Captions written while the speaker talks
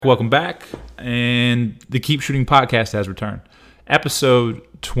Welcome back. And the Keep Shooting podcast has returned. Episode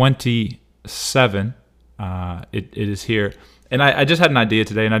 27. It is here. And I just had an idea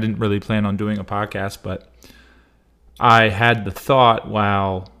today, and I didn't really plan on doing a podcast, but I had the thought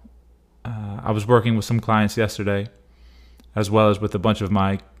while I was working with some clients yesterday, as well as with a bunch of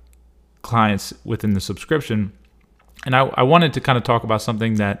my clients within the subscription. And I wanted to kind of talk about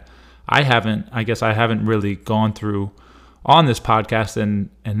something that I haven't really gone through on this podcast, and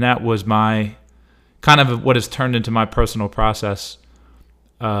that was my kind of what has turned into my personal process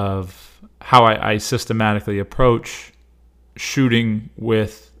of how I systematically approach shooting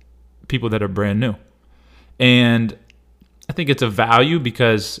with people that are brand new. And I think it's a value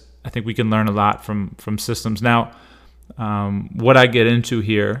because I think we can learn a lot from systems. Now, what I get into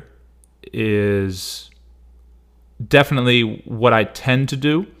here is definitely what I tend to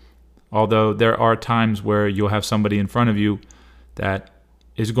do. Although there are times where you'll have somebody in front of you that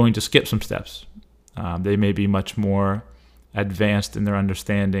is going to skip some steps. They may be much more advanced in their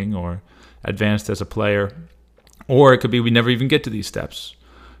understanding or advanced as a player, or it could be we never even get to these steps,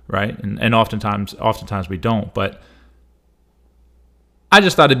 right? And oftentimes we don't. But I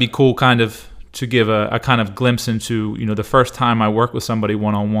just thought it'd be cool kind of to give a kind of glimpse into, the first time I work with somebody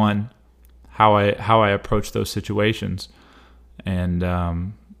one-on-one, how I approach those situations.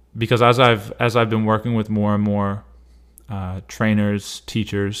 And because as I've been working with more and more trainers,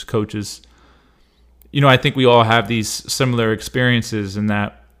 teachers, coaches, I think we all have these similar experiences in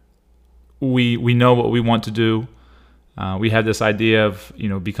that we know what we want to do. We have this idea of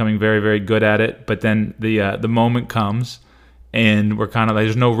becoming very, very good at it, but then the moment comes and we're kind of like,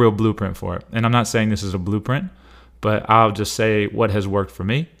 there's no real blueprint for it. And I'm not saying this is a blueprint, but I'll just say what has worked for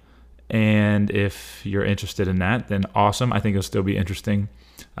me. And if you're interested in that, then awesome. I think it'll still be interesting.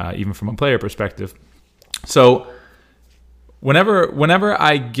 Even from a player perspective. So whenever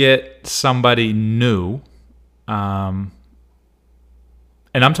I get somebody new, and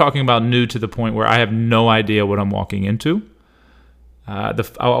I'm talking about new to the point where I have no idea what I'm walking into, I'll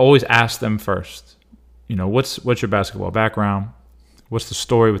always ask them first, what's your basketball background? What's the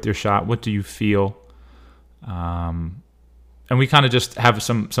story with your shot? What do you feel? And we kind of just have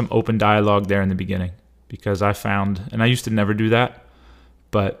some open dialogue there in the beginning, because I found, and I used to never do that,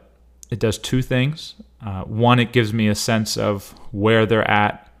 but it does two things. One, it gives me a sense of where they're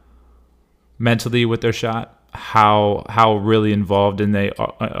at mentally with their shot, how really involved in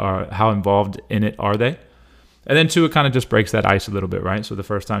how involved in it are they, and then two, it kind of just breaks that ice a little bit, right? So the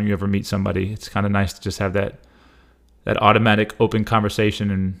first time you ever meet somebody, it's kind of nice to just have that automatic open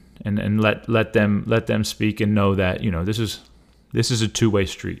conversation and let them speak and know that this is a two-way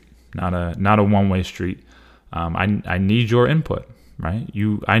street, not a one-way street. I need your input. Right?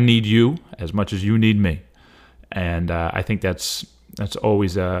 I need you as much as you need me. And I think that's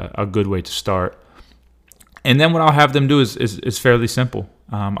always a good way to start. And then what I'll have them do is fairly simple.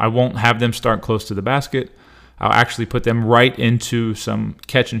 I won't have them start close to the basket. I'll actually put them right into some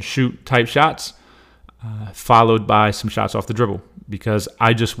catch and shoot type shots, followed by some shots off the dribble, because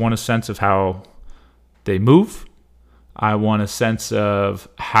I just want a sense of how they move. I want a sense of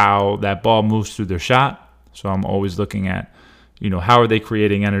how that ball moves through their shot. So I'm always looking at, how are they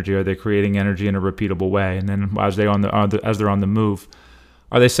creating energy? Are they creating energy in a repeatable way? And then as they're on the move,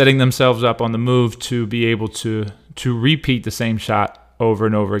 are they setting themselves up on the move to be able to repeat the same shot over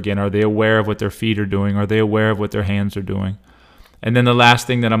and over again? Are they aware of what their feet are doing? Are they aware of what their hands are doing? And then the last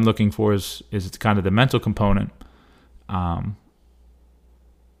thing that I'm looking for is kind of the mental component. A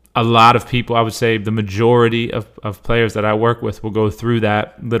lot of people, I would say the majority of players that I work with will go through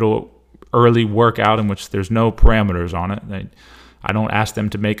that little early workout in which there's no parameters on it. I don't ask them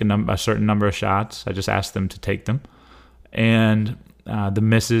to make a certain number of shots. I just ask them to take them. And the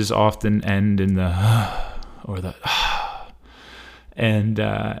misses often end in the or the and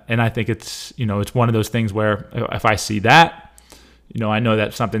I think it's it's one of those things where if I see that, I know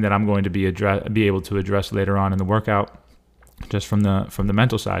that's something that I'm going to be able to address later on in the workout, just from the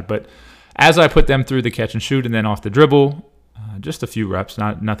mental side. But as I put them through the catch and shoot and then off the dribble, just a few reps,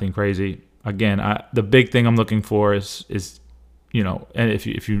 nothing crazy. Again, the big thing I'm looking for is and if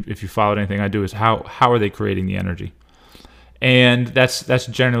you followed anything I do, is how are they creating the energy, and that's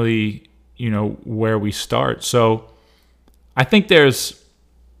generally where we start. So I think I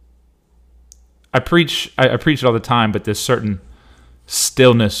preach it all the time, but there's certain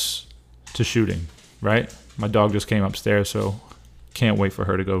stillness to shooting, right? My dog just came upstairs, so can't wait for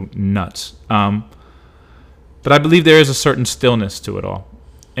her to go nuts. But I believe there is a certain stillness to it all.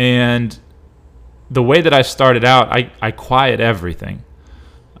 And the way that I started out, I quiet everything,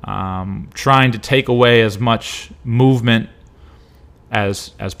 trying to take away as much movement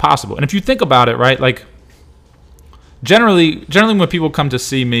as possible. And if you think about it, right, like generally when people come to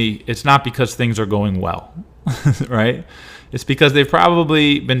see me, it's not because things are going well, right? It's because they've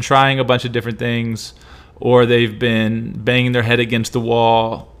probably been trying a bunch of different things, or they've been banging their head against the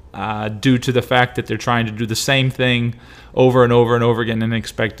wall due to the fact that they're trying to do the same thing over and over and over again and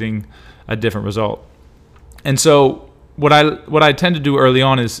expecting a different result. And so what I tend to do early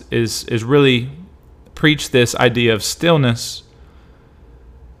on is really preach this idea of stillness,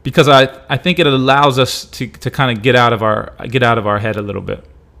 because I think it allows us to kind of get out of our head a little bit.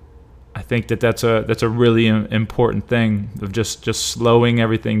 I think that's a really important thing of just slowing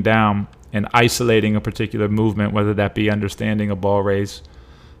everything down and isolating a particular movement, whether that be understanding a ball raise,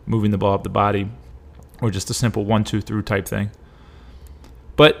 moving the ball up the body, or just a simple 1-2 through type thing.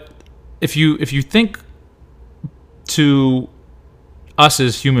 But if you think to us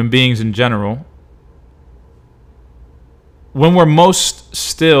as human beings in general, when we're most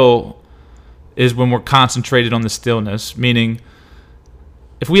still is when we're concentrated on the stillness, meaning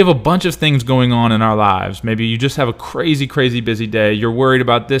if we have a bunch of things going on in our lives, maybe you just have a crazy, crazy busy day, you're worried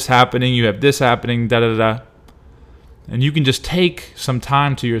about this happening, you have this happening, da-da-da, and you can just take some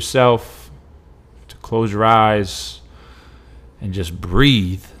time to yourself to close your eyes and just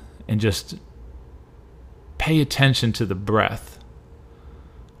breathe and just pay attention to the breath.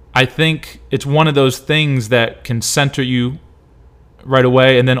 I think it's one of those things that can center you right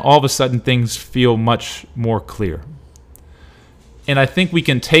away, and then all of a sudden things feel much more clear. And I think we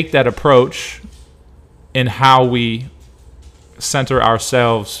can take that approach in how we center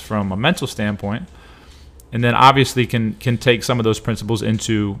ourselves from a mental standpoint, and then obviously can take some of those principles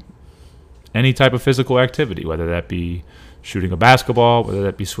into any type of physical activity, whether that be shooting a basketball, whether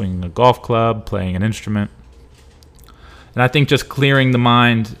that be swinging a golf club, playing an instrument. And I think just clearing the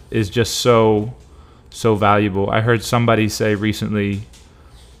mind is just so valuable. I heard somebody say recently,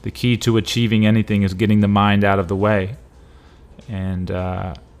 the key to achieving anything is getting the mind out of the way. And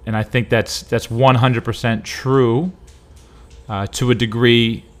I think that's 100% true to a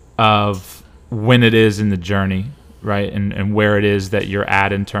degree of when it is in the journey, right? And where it is that you're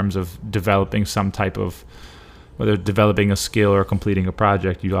at in terms of developing some type of, whether developing a skill or completing a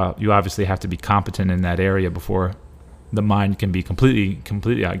project, you obviously have to be competent in that area before the mind can be completely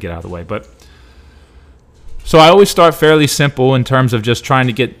get out of the way. But so I always start fairly simple in terms of just trying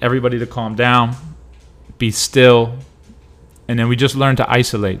to get everybody to calm down, be still, and then we just learn to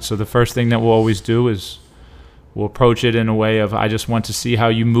isolate. So the first thing that we'll always do is we'll approach it in a way of, I just want to see how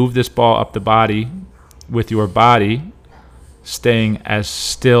you move this ball up the body with your body staying as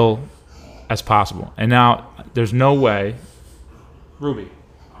still as possible. And now there's no way, Ruby,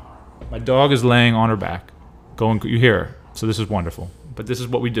 my dog is laying on her back. You hear her, so this is wonderful. But this is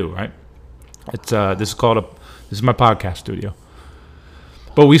what we do, right? This is my podcast studio.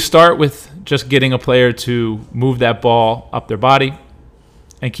 But we start with just getting a player to move that ball up their body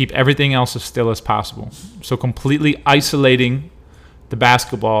and keep everything else as still as possible. So completely isolating the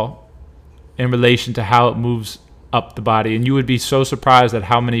basketball in relation to how it moves up the body. And you would be so surprised at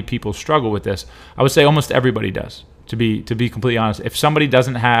how many people struggle with this. I would say almost everybody does, to be completely honest. If somebody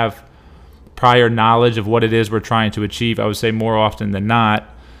doesn't have prior knowledge of what it is we're trying to achieve, I would say more often than not,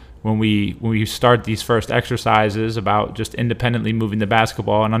 when we start these first exercises about just independently moving the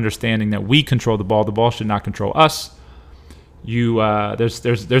basketball and understanding that we control the ball should not control us,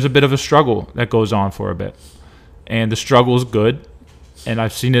 there's a bit of a struggle that goes on for a bit. And the struggle is good, and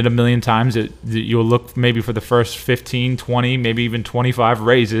I've seen it a million times. You'll look maybe for the first 15, 20, maybe even 25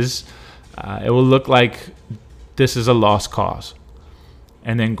 raises, it will look like this is a lost cause.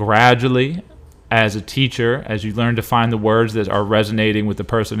 And then gradually, as a teacher, as you learn to find the words that are resonating with the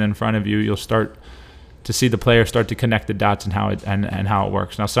person in front of you, you'll start to see the player start to connect the dots and how it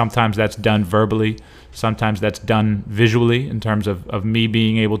works. Now, sometimes that's done verbally. Sometimes that's done visually in terms of me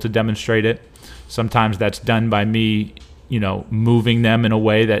being able to demonstrate it. Sometimes that's done by me, moving them in a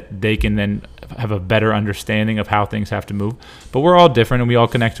way that they can then have a better understanding of how things have to move. But we're all different and we all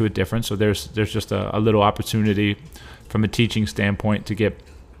connect to it different. So there's just a little opportunity from a teaching standpoint to get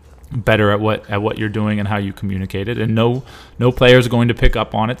better at what you're doing and how you communicate it. And no player is going to pick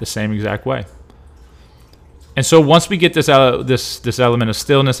up on it the same exact way. And so once we get this element of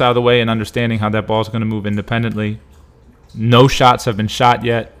stillness out of the way and understanding how that ball is going to move independently, no shots have been shot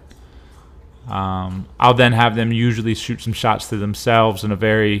yet. I'll then have them usually shoot some shots to themselves in a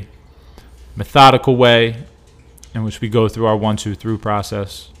very methodical way in which we go through our 1-2 through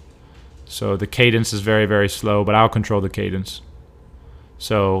process. So the cadence is very, very slow, but I'll control the cadence.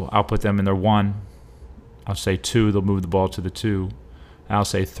 So I'll put them in their 1. I'll say 2. They'll move the ball to the 2. I'll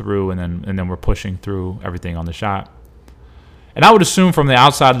say through, and then we're pushing through everything on the shot. And I would assume from the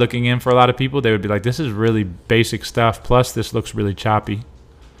outside looking in, for a lot of people, they would be like, this is really basic stuff. Plus, this looks really choppy.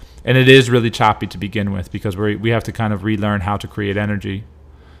 And it is really choppy to begin with, because we have to kind of relearn how to create energy.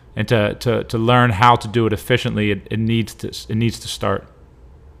 And to learn how to do it efficiently, it needs to start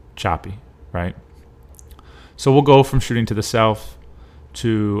choppy, right? So we'll go from shooting to the self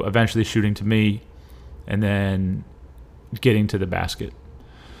to eventually shooting to me, and then getting to the basket.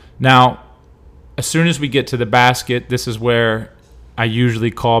 Now, as soon as we get to the basket, this is where I usually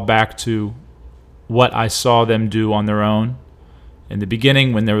call back to what I saw them do on their own in the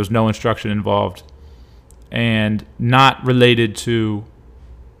beginning when there was no instruction involved, and not related to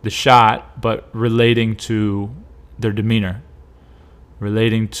the shot, but relating to their demeanor,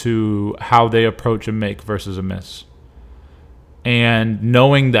 relating to how they approach a make versus a miss. And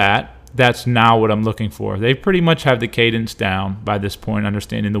knowing that, that's now what I'm looking for. They pretty much have the cadence down by this point,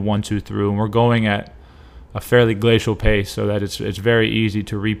 understanding the 1-2 through, and we're going at a fairly glacial pace so that it's very easy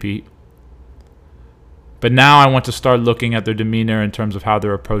to repeat. But now I want to start looking at their demeanor in terms of how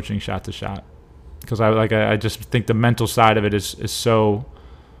they're approaching shot to shot, because I just think the mental side of it is so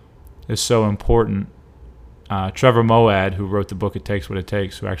important. Trevor Moawad, who wrote the book It Takes What It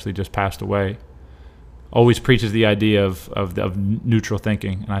Takes, who actually just passed away, always preaches the idea of neutral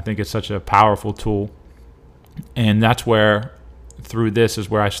thinking, and I think it's such a powerful tool. And that's where, through this, is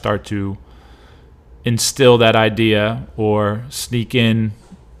where I start to instill that idea or sneak in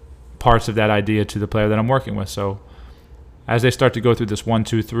parts of that idea to the player that I'm working with. So as they start to go through this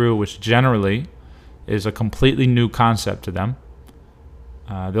 1-2 through, which generally is a completely new concept to them,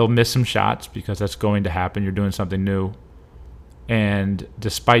 they'll miss some shots because that's going to happen. You're doing something new. And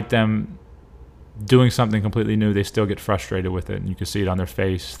despite them doing something completely new, they still get frustrated with it. And you can see it on their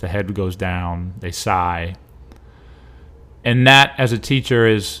face. The head goes down. They sigh. And that, as a teacher,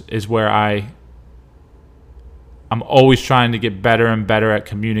 is where I'm always trying to get better and better at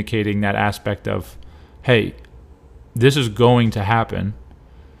communicating that aspect of, hey, this is going to happen.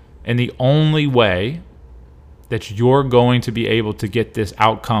 And the only way that you're going to be able to get this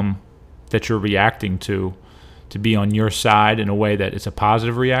outcome that you're reacting to be on your side in a way that it's a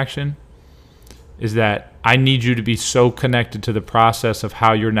positive reaction is that I need you to be so connected to the process of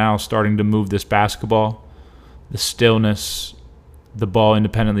how you're now starting to move this basketball, the stillness, the ball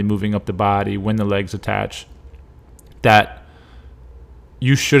independently moving up the body, when the legs attach, that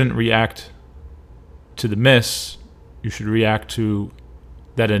you shouldn't react to the miss. You should react to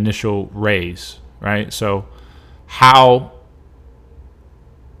that initial raise, right? So how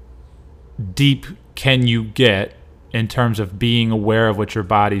deep can you get in terms of being aware of what your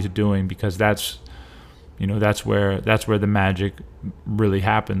body's doing? Because that's where the magic really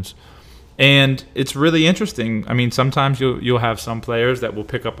happens. And it's really interesting. I mean, sometimes you'll have some players that will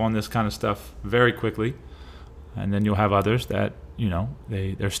pick up on this kind of stuff very quickly, and then you'll have others that,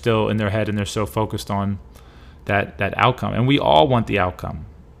 they're still in their head and they're so focused on that outcome. And we all want the outcome,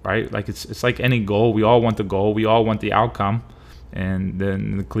 right? Like it's like any goal. We all want the goal. We all want the outcome. And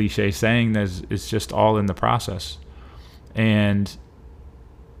then the cliche saying is it's just all in the process. And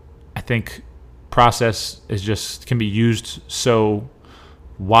I think process can be used so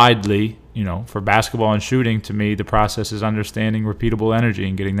widely. For basketball and shooting, to me, the process is understanding repeatable energy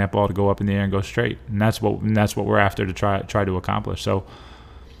and getting that ball to go up in the air and go straight. And that's what we're after to try to accomplish. So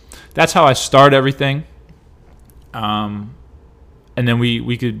that's how I start everything. And then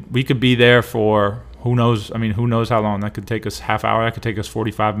we could be there for who knows how long. That could take us half hour. That could take us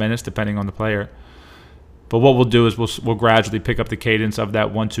 45 minutes, depending on the player. But what we'll do is we'll gradually pick up the cadence of that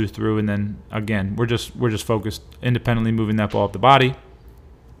 1-2 through, and then again we're just focused independently moving that ball up the body.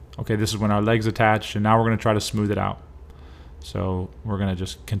 Okay, this is when our legs attach, and now we're going to try to smooth it out. So we're going to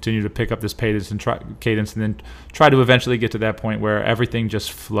just continue to pick up this cadence and then try to eventually get to that point where everything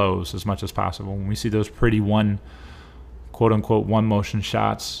just flows as much as possible. When we see those pretty quote-unquote one-motion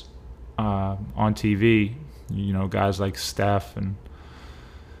shots on TV, guys like Steph and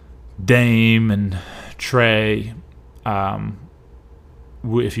Dame and Trey,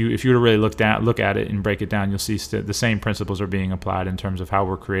 if you were to really look at it and break it down, you'll see the same principles are being applied in terms of how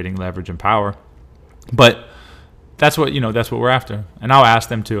we're creating leverage and power. But that's what we're after. And I'll ask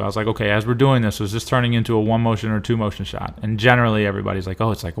them too. I was like, okay, as we're doing this, is this turning into a one motion or two motion shot? And generally everybody's like,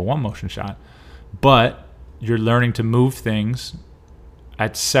 oh, it's like a one motion shot. But you're learning to move things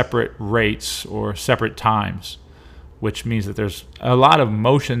at separate rates or separate times, which means that there's a lot of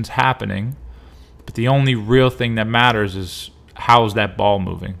motions happening, but the only real thing that matters is how's that ball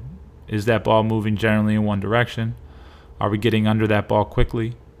moving? Is that ball moving generally in one direction? Are we getting under that ball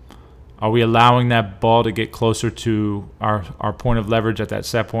quickly? Are we allowing that ball to get closer to our point of leverage at that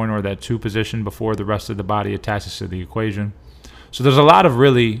set point or that two position before the rest of the body attaches to the equation? So there's a lot of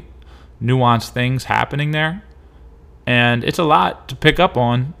really nuanced things happening there. And it's a lot to pick up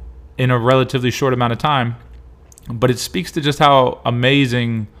on in a relatively short amount of time. But it speaks to just how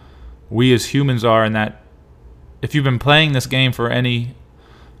amazing we as humans are, in that if you've been playing this game for any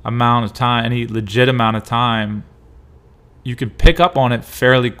amount of time, any legit amount of time, you can pick up on it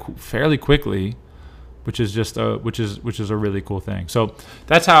fairly quickly, which is just a really cool thing. So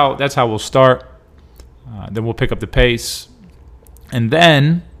that's how we'll start. Then we'll pick up the pace, and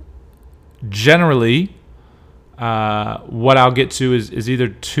then generally, what I'll get to is either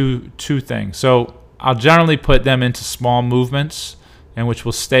two things. So I'll generally put them into small movements, in which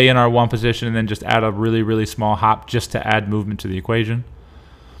we'll stay in our one position and then just add a really, really small hop just to add movement to the equation.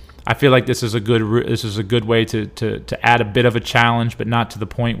 I feel like this is a good way to add a bit of a challenge, but not to the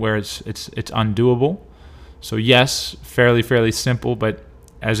point where it's undoable. So yes, fairly simple, but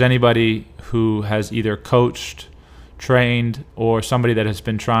as anybody who has either coached, trained, or somebody that has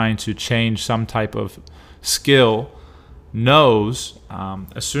been trying to change some type of skill knows,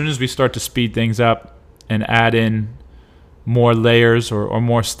 as soon as we start to speed things up and add in more layers or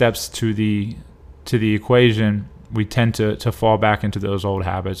more steps to the equation, we tend to fall back into those old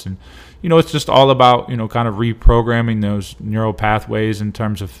habits. And it's just all about kind of reprogramming those neural pathways in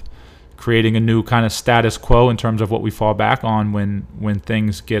terms of creating a new kind of status quo in terms of what we fall back on when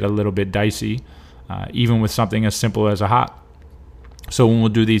things get a little bit dicey, even with something as simple as a hop. So when we'll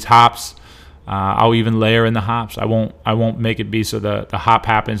do these hops, I'll even layer in the hops. I won't make it be so the hop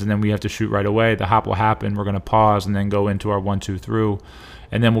happens and then we have to shoot right away. The hop will happen, we're going to pause and then go into our 1-2 through,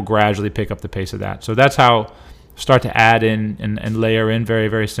 and then we'll gradually pick up the pace of that. So that's how start to add in and layer in very,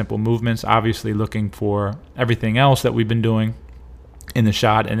 very simple movements, obviously looking for everything else that we've been doing in the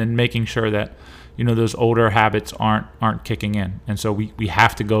shot, and then making sure that those older habits aren't kicking in. And so we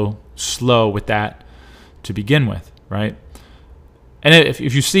have to go slow with that to begin with, right? And if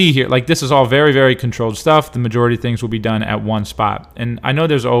you see here, like, this is all very, very controlled stuff. The majority of things will be done at one spot. And I know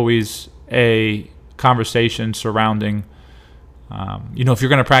there's always a conversation surrounding, if you're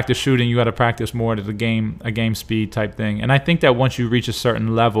going to practice shooting, you got to practice more to a game speed type thing. And I think that once you reach a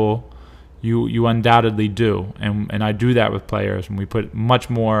certain level, you undoubtedly do. And I do that with players, and we put much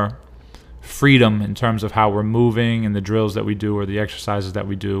more freedom in terms of how we're moving and the drills that we do or the exercises that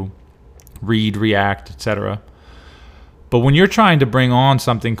we do, read, react, etc. But when you're trying to bring on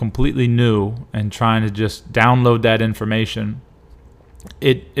something completely new and trying to just download that information,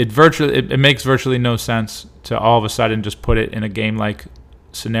 it makes virtually no sense to all of a sudden just put it in a game-like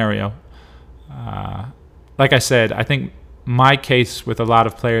scenario. Like I said, I think my case with a lot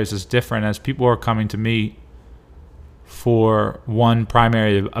of players is different, as people are coming to me for one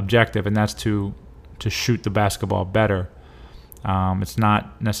primary objective, and that's to shoot the basketball better. It's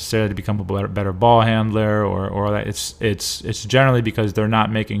not necessarily to become a better ball handler or that. It's generally because they're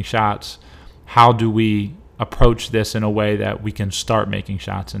not making shots. How do we approach this in a way that we can start making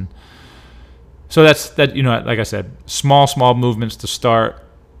shots? And so that's that. Like I said, small movements to start,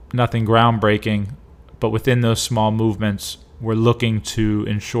 nothing groundbreaking, but within those small movements, we're looking to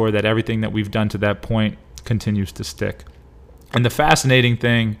ensure that everything that we've done to that point continues to stick. And the fascinating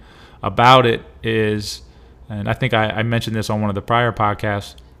thing about it is, and I think I mentioned this on one of the prior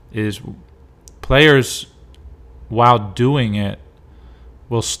podcasts, is players, while doing it,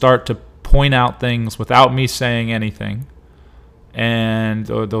 will start to point out things without me saying anything. And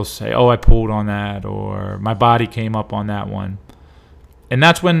they'll say, "Oh, I pulled on that," or "My body came up on that one." And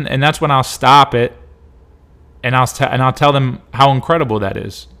that's when I'll stop it, and I'll tell them how incredible that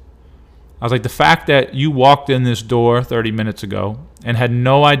is. I was like, the fact that you walked in this door 30 minutes ago and had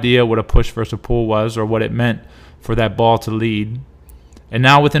no idea what a push versus a pull was or what it meant for that ball to lead, and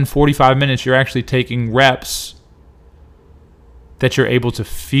now within 45 minutes you're actually taking reps that you're able to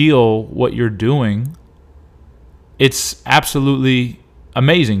feel what you're doing, it's absolutely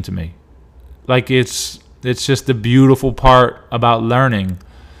amazing to me. Like, it's just the beautiful part about learning.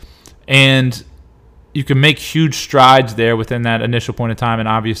 And you can make huge strides there within that initial point of time, and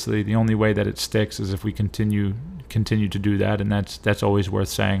obviously the only way that it sticks is if we continue to do that, and that's always worth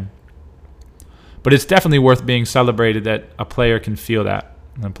saying. But it's definitely worth being celebrated that a player can feel that,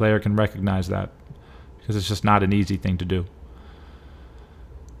 and a player can recognize that, because it's just not an easy thing to do.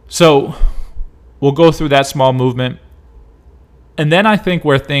 So we'll go through that small movement, and then I think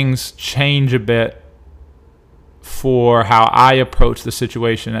where things change a bit for how I approach the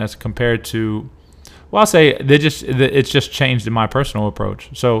situation as compared to, well, I'll say it's just changed in my personal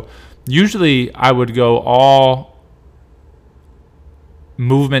approach. So usually I would go all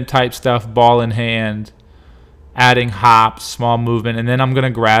movement type stuff, ball in hand, adding hops, small movement, and then I'm going to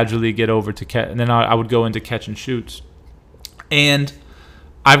gradually get over to catch, and then I would go into catch and shoots. And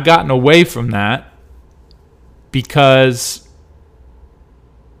I've gotten away from that because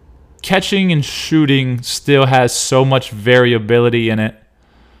catching and shooting still has so much variability in it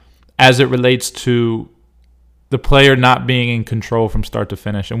as it relates to the player not being in control from start to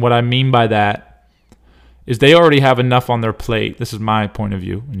finish. And what I mean by that is they already have enough on their plate. This is my point of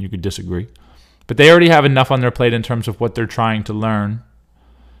view, and you could disagree. But they already have enough on their plate in terms of what they're trying to learn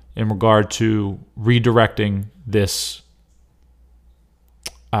in regard to redirecting this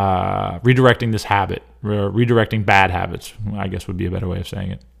habit, or redirecting bad habits, I guess would be a better way of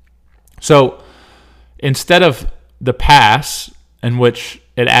saying it. So instead of the pass, in which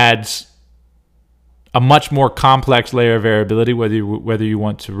it adds a much more complex layer of variability, whether you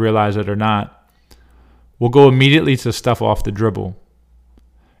want to realize it or not, we'll go immediately to stuff off the dribble.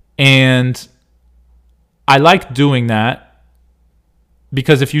 And I like doing that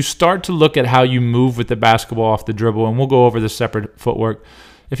because if you start to look at how you move with the basketball off the dribble, and we'll go over the separate footwork.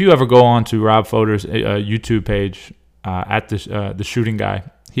 If you ever go on to Rob Foder's YouTube page at the Shooting Guy,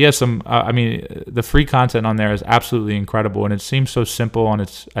 he has some. The free content on there is absolutely incredible, and it seems so simple on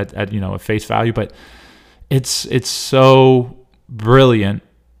its at face value, but it's so brilliant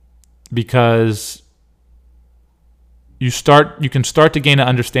because you can start to gain an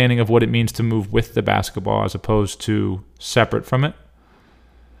understanding of what it means to move with the basketball as opposed to separate from it.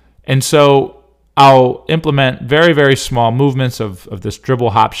 And so I'll implement very, very small movements of this dribble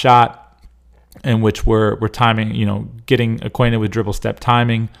hop shot, in which we're timing, getting acquainted with dribble step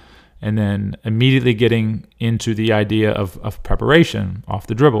timing, and then immediately getting into the idea of preparation off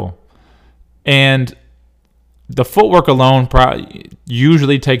the dribble. And the footwork alone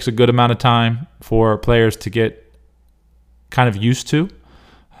usually takes a good amount of time for players to get kind of used to.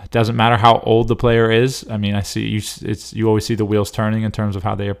 It doesn't matter how old the player is. I mean, you always see the wheels turning in terms of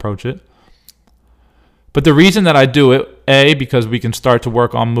how they approach it. But the reason that I do it, A, because we can start to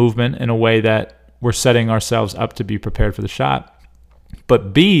work on movement in a way that we're setting ourselves up to be prepared for the shot.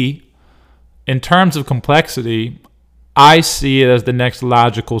 But B, in terms of complexity, I see it as the next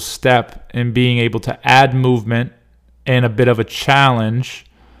logical step in being able to add movement and a bit of a challenge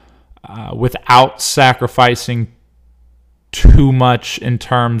without sacrificing too much in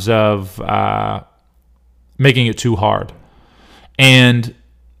terms of making it too hard. And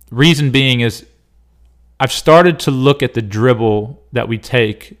reason being is I've started to look at the dribble that we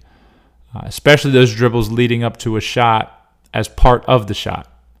take, especially those dribbles leading up to a shot, as part of the shot.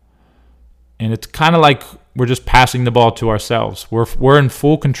 And it's kind of like we're just passing the ball to ourselves. We're in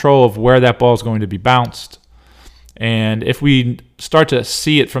full control of where that ball is going to be bounced. And if we start to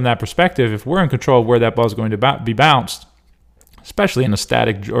see it from that perspective, if we're in control of where that ball is going to be bounced, especially in a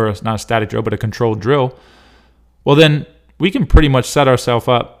static, or not a static drill, but a controlled drill, well, then we can pretty much set ourselves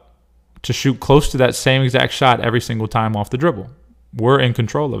up to shoot close to that same exact shot every single time off the dribble. We're in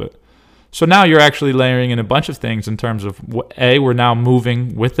control of it. So now you're actually layering in a bunch of things in terms of, A, we're now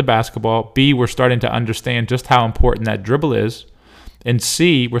moving with the basketball. B, we're starting to understand just how important that dribble is. And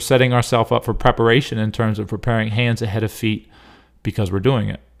C, we're setting ourselves up for preparation in terms of preparing hands ahead of feet because we're doing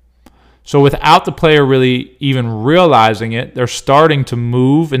it. So without the player really even realizing it, they're starting to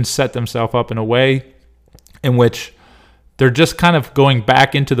move and set themselves up in a way in which they're just kind of going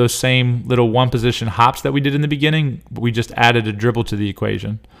back into those same little one-position hops that we did in the beginning, but we just added a dribble to the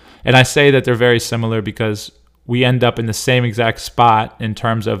equation. And I say that they're very similar because we end up in the same exact spot in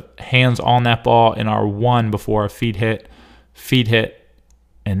terms of hands on that ball in our one before our feet hit,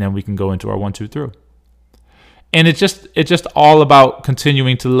 and then we can go into our 1-2 through. And it's just all about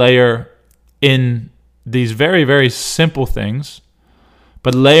continuing to layer in these very, very simple things,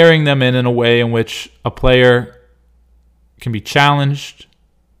 but layering them in a way in which a player can be challenged,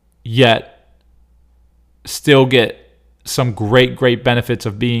 yet still get some great benefits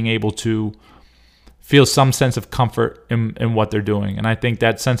of being able to feel some sense of comfort in what they're doing. And I think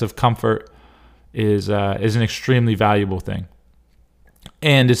that sense of comfort is an extremely valuable thing.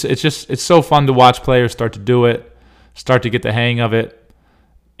 And it's so fun to watch players start to do it, start to get the hang of it.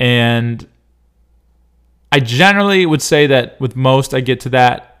 And I generally would say that with most, I get to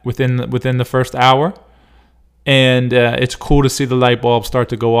that within the first hour. And it's cool to see the light bulb start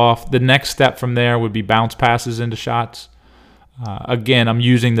to go off. The next step from there would be bounce passes into shots. Again, I'm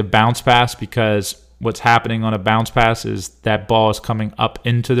using the bounce pass because what's happening on a bounce pass is that ball is coming up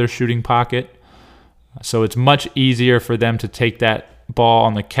into their shooting pocket. So it's much easier for them to take that ball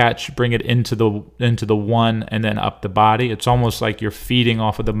on the catch, bring it into the one, and then up the body. It's almost like you're feeding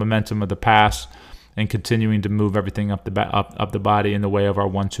off of the momentum of the pass and continuing to move everything up the body in the way of our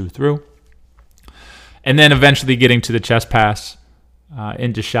 1-2 through. And then eventually getting to the chest pass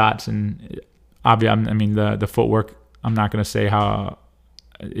into shots. And obviously, I mean, the footwork I'm not going to say how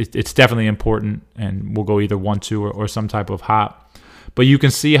it's definitely important, and we'll go either 1-2 or some type of hop. But you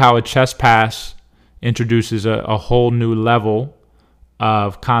can see how a chest pass introduces a whole new level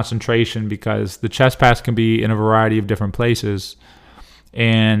of concentration, because the chest pass can be in a variety of different places.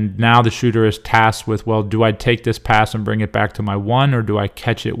 And now the shooter is tasked with, well, do I take this pass and bring it back to my one, or do I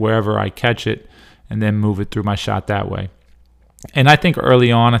catch it wherever I catch it and then move it through my shot that way? And I think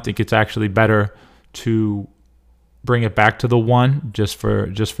early on, I think it's actually better to bring it back to the one just for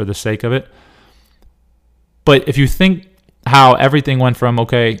the sake of it. But if you think how everything went from,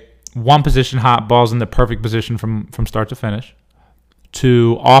 okay, one position hop, ball's in the perfect position from start to finish,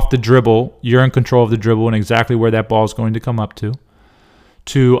 to off the dribble, you're in control of the dribble and exactly where that ball is going to come up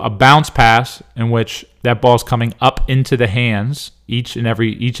to a bounce pass in which that ball's coming up into the hands each and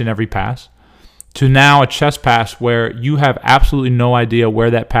every pass, to now a chest pass where you have absolutely no idea where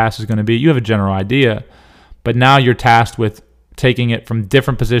that pass is going to be. You have a general idea, but now you're tasked with taking it from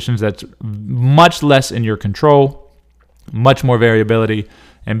different positions that's much less in your control, much more variability,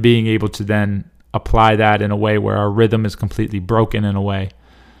 and being able to then apply that in a way where our rhythm is completely broken in a way,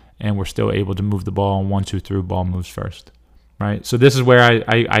 and we're still able to move the ball on 1-2-3, ball moves first. Right? So this is where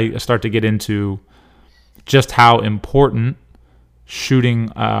I start to get into just how important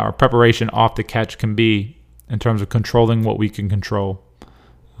shooting or preparation off the catch can be in terms of controlling what we can control.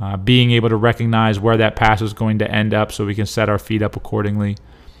 Being able to recognize where that pass is going to end up so we can set our feet up accordingly.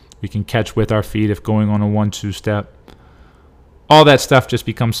 We can catch with our feet if going on a 1-2 step. All that stuff just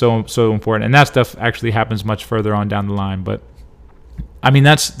becomes so important. And that stuff actually happens much further on down the line. But I mean,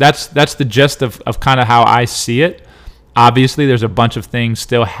 that's the gist of kind of how I see it. Obviously, there's a bunch of things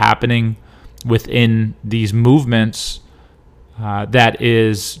still happening within these movements that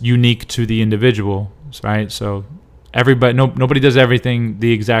is unique to the individual, right? So nobody does everything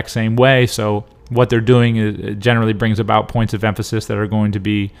the exact same way. So what they're doing is, generally brings about points of emphasis that are going to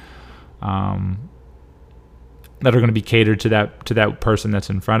be catered to that person that's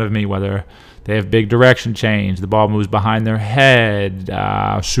in front of me, whether they have big direction change, the ball moves behind their head,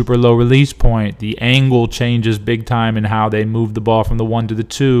 super low release point, the angle changes big time in how they move the ball from the 1 to the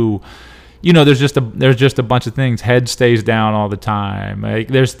 2. You know, there's just a bunch of things. Head stays down all the time. Like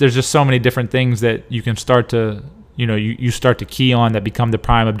there's just so many different things that you can start to, you start to key on that become the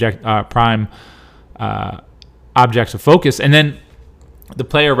prime objects of focus, and then the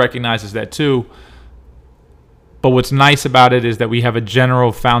player recognizes that too. But what's nice about it is that we have a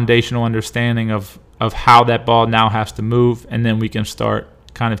general foundational understanding of how that ball now has to move, and then we can start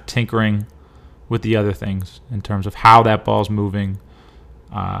kind of tinkering with the other things in terms of how that ball's moving.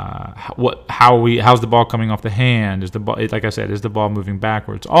 How's the ball coming off the hand? Is the ball, like I said, is the ball moving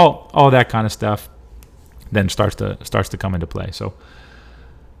backwards? All that kind of stuff then starts to come into play. So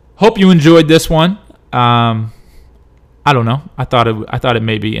hope you enjoyed this one. I don't know. I thought it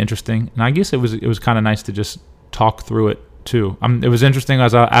may be interesting, and I guess it was kind of nice to just talk through it too. It was interesting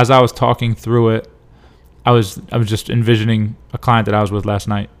as I was talking through it. I was just envisioning a client that I was with last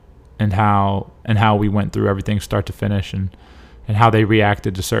night, and how we went through everything start to finish, and how they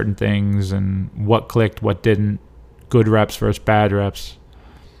reacted to certain things, and what clicked, what didn't, good reps versus bad reps,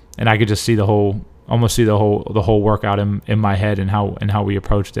 and I could just see the whole workout in my head, and how we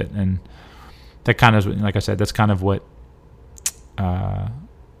approached it, and that kind of, like I said, that's kind of what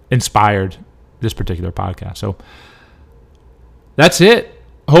inspired this particular podcast. So that's it.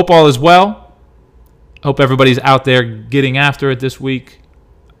 Hope all is well. Hope everybody's out there getting after it this week.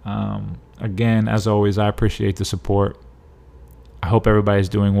 Again, as always, I appreciate the support. I hope everybody's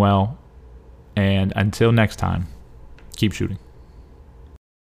doing well. And until next time, keep shooting.